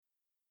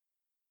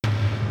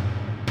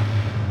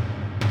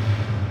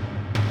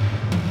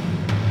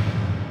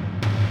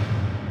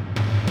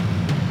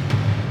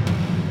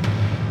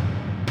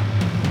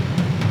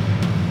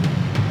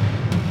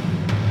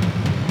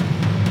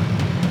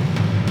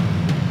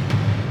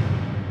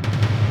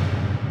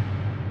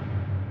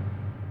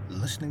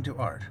Listening to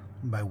Art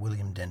by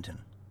William Denton,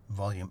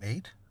 Volume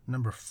 8,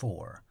 Number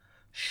 4,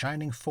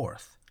 Shining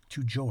Forth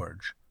to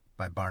George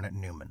by Barnett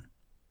Newman.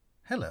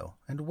 Hello,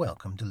 and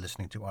welcome to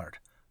Listening to Art.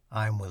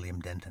 I'm William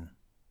Denton.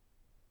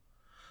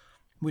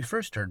 We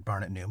first heard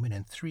Barnett Newman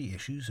in 3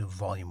 issues of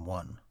Volume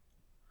 1.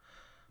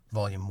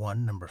 Volume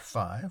 1, Number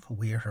 5,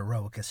 We're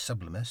Heroic as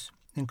Sublimus,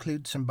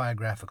 includes some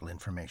biographical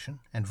information,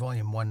 and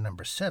Volume 1,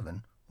 Number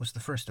 7 was the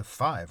first of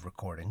 5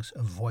 recordings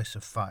of Voice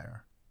of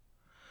Fire.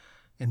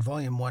 In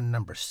Volume 1,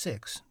 Number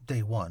 6,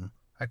 Day 1,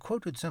 I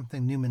quoted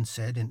something Newman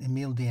said in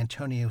Emile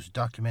D'Antonio's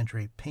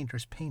documentary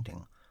Painter's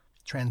Painting,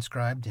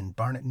 transcribed in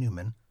Barnett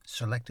Newman,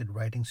 Selected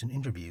Writings and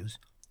Interviews,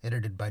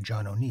 edited by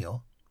John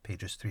O'Neill,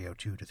 pages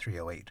 302 to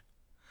 308.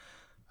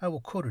 I will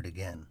quote it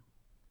again.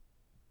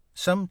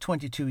 Some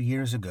 22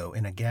 years ago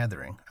in a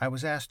gathering, I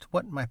was asked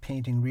what my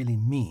painting really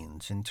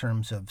means in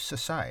terms of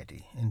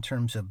society, in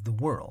terms of the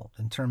world,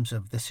 in terms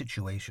of the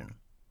situation.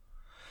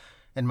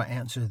 And my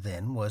answer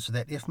then was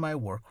that if my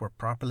work were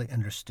properly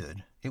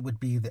understood, it would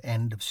be the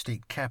end of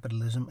state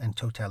capitalism and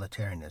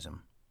totalitarianism.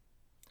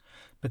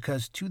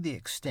 Because to the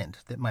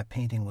extent that my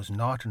painting was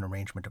not an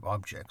arrangement of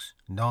objects,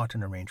 not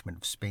an arrangement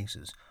of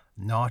spaces,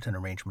 not an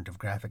arrangement of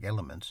graphic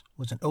elements,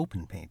 was an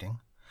open painting,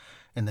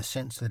 in the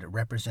sense that it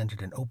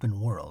represented an open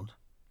world,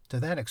 to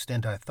that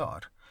extent I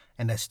thought,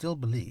 and I still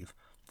believe,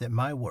 that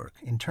my work,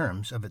 in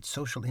terms of its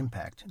social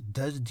impact,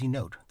 does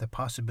denote the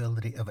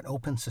possibility of an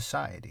open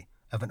society,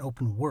 of an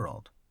open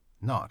world,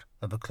 not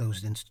of a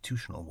closed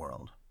institutional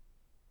world.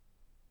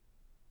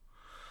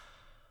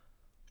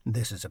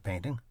 This is a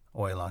painting,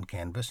 oil on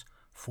canvas,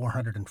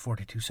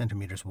 442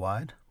 centimeters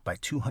wide by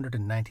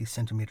 290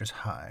 centimeters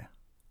high.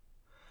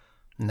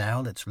 Now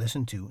let's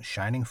listen to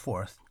Shining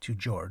Forth to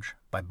George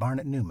by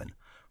Barnett Newman,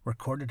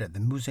 recorded at the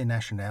Musée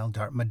National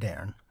d'Art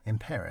Moderne in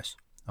Paris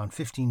on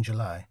 15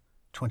 July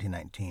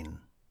 2019.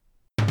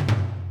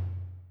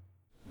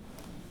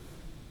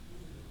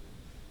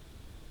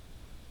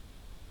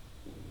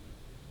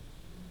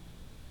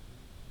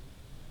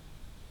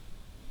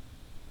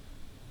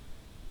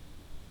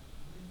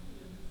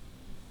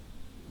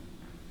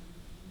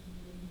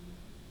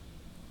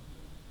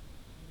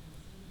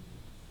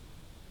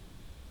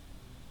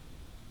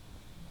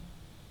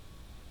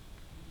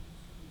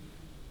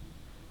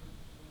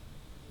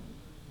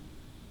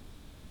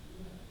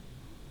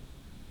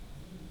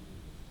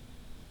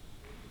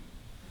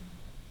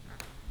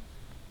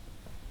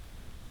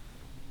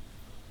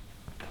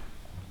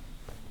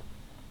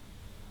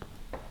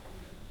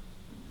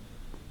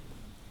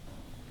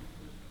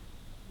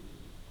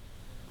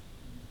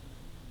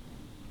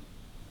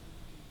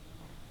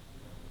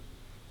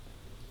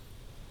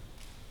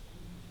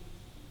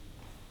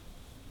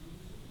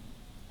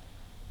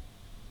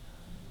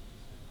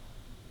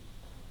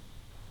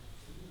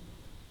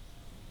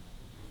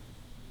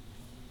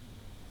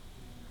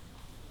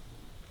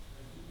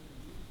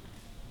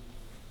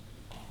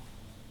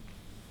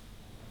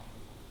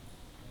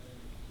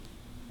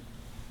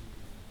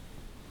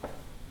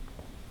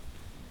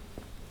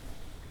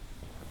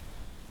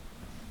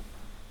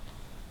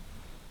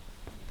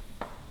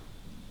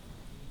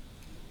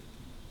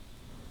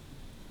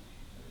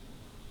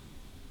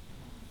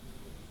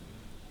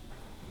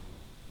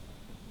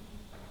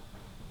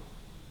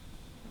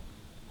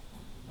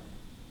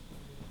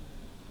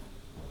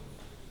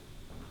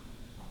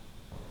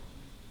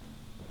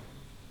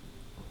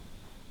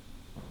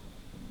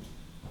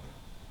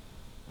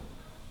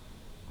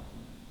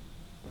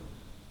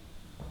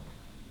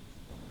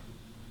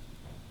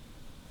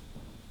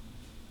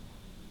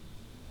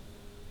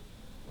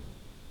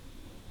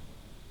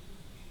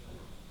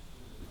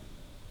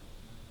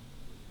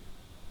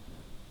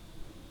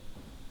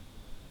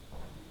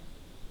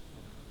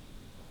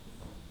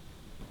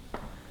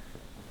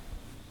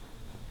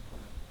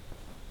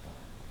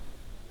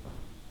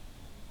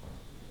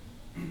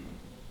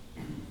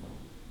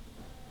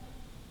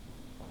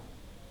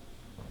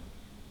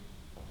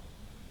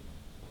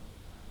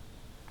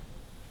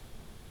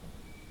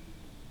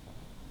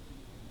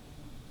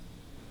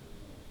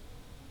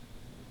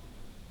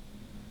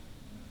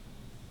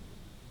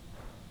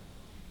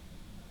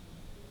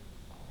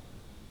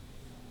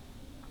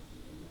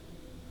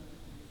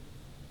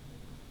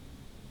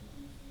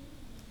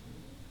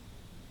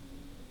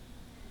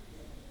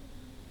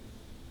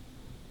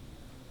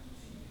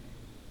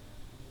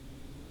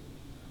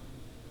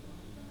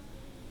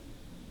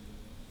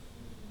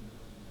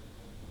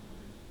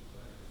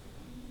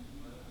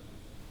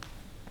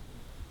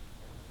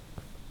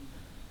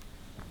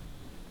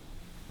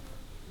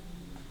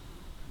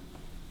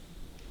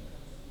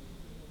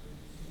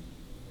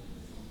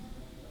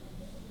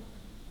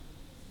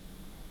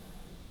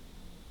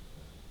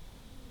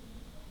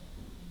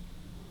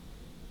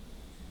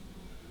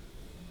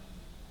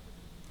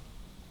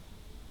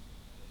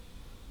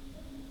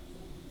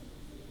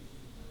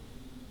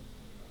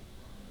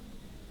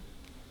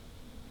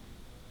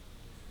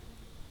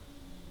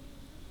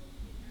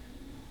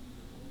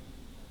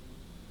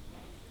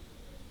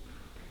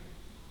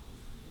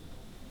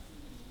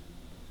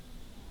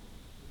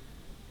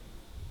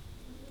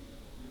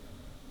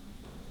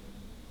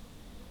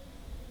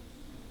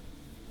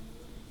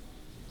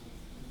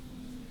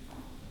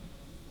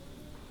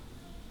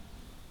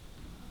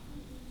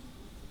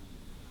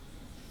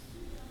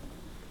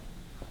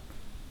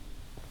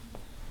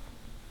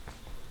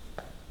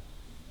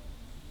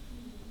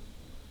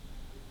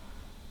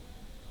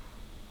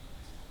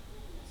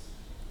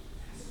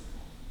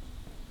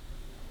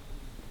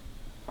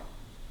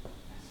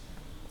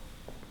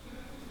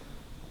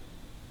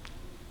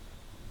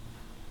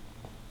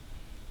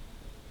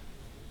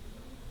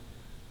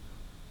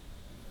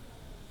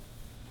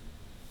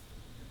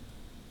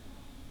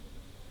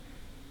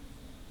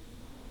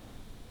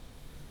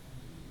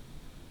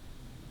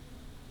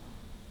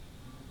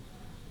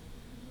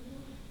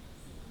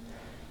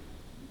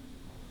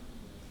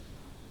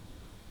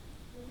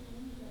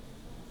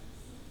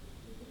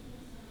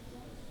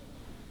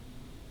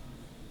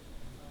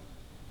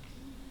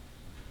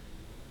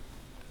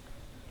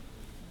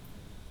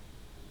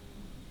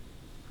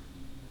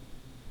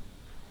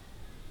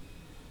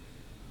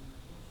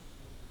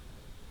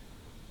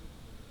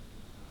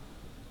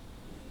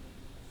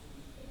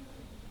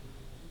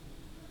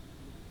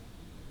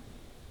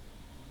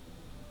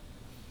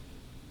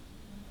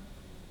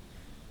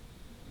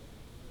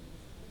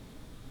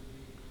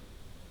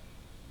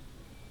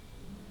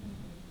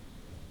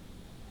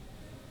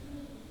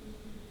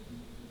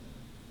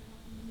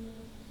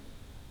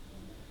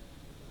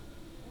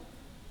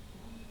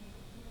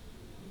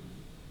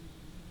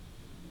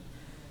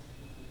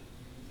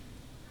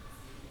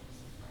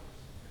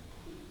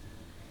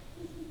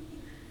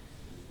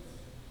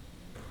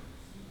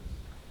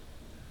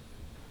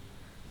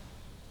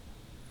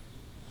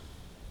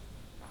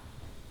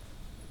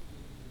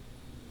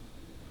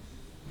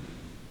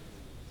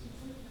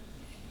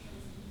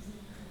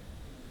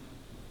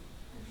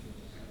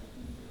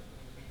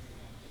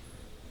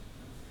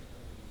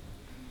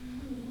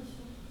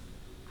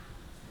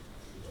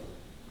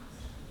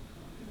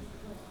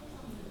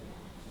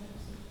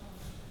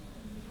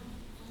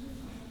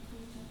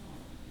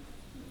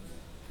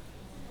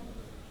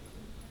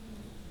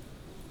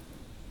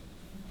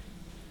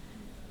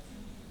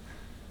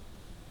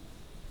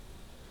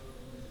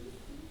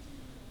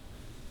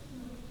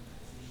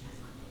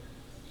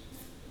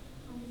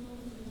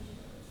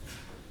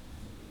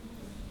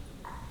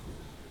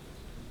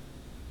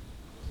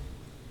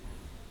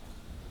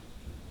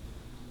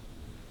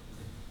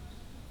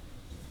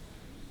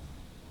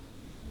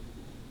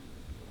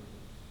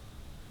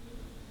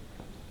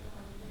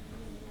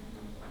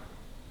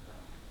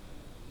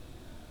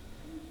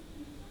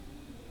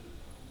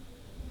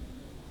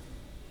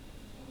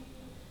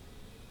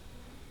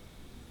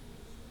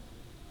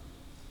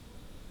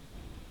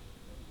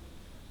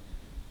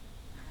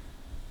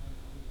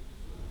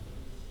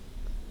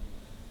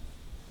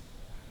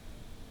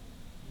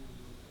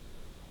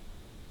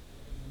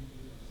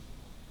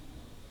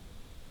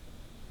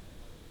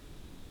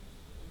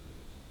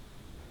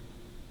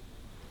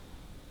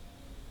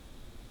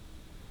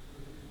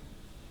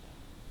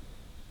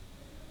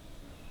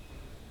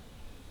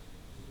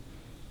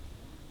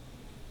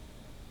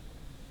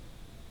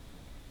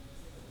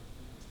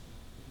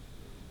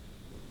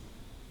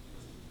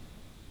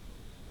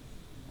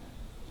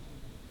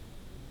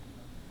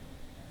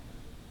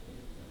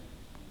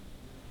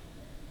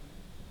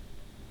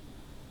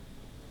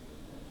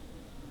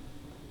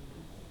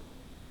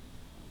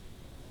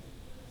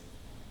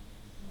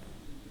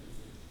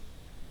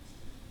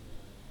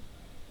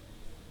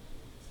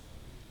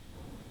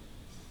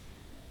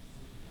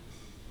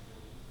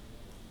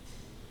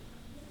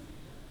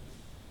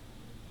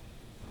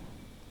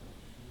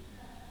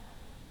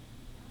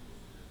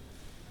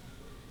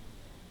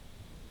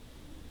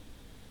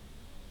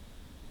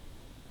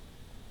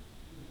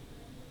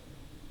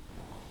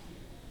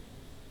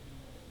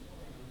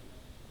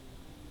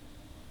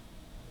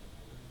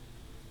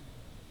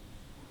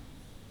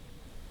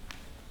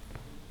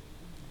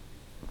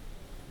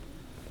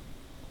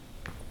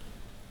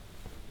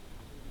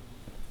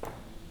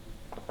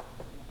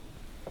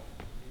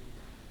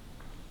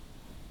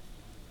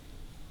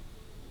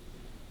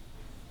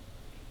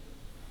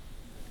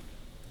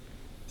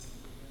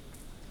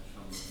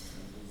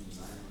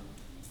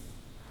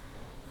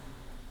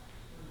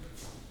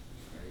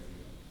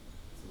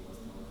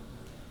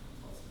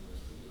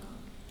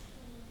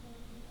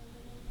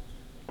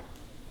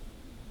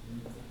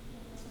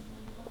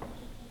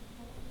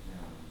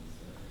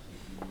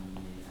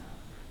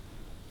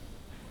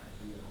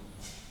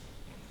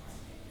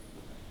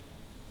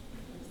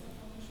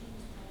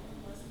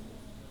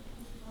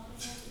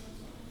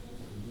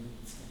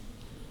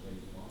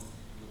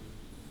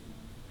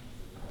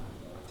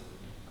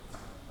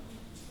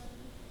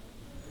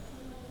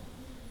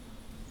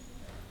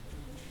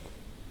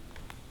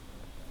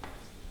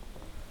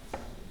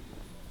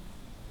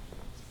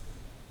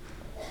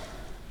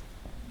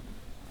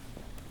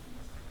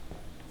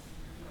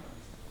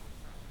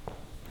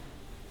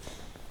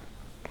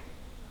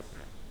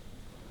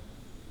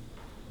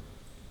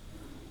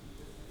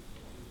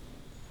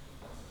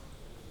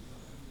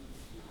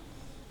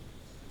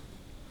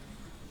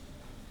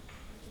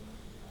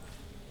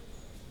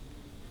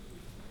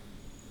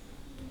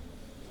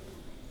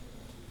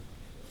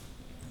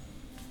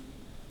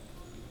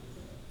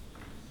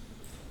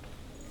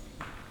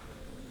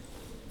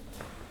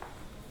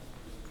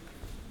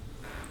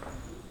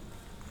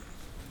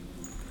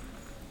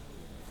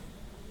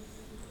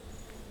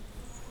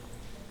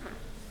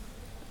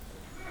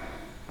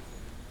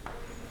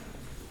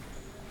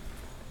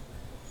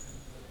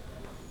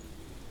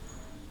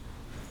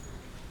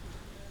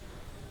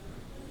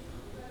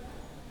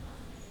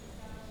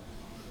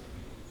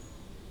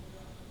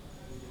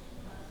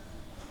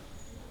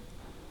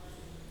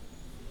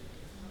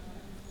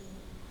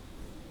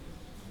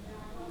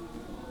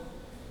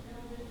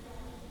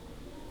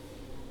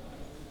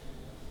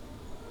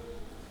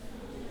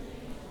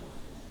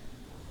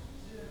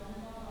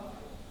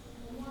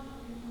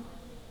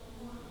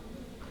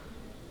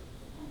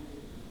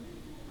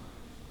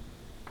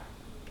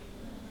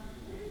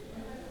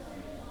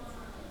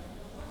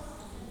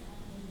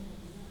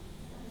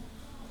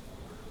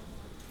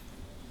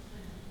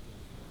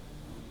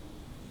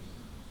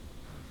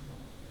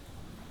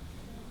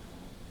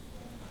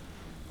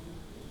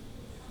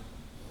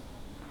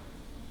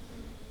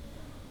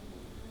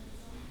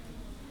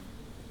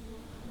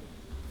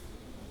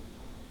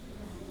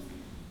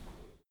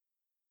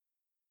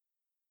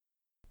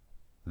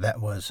 That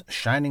was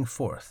Shining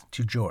Forth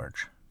to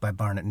George by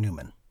Barnett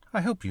Newman. I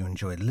hope you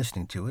enjoyed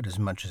listening to it as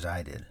much as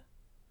I did.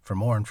 For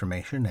more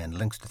information and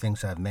links to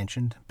things I've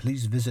mentioned,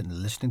 please visit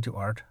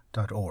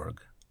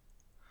listeningtoart.org.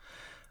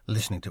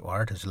 Listening to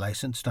Art is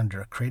licensed under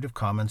a Creative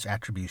Commons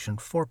Attribution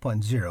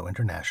 4.0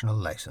 International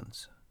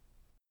License.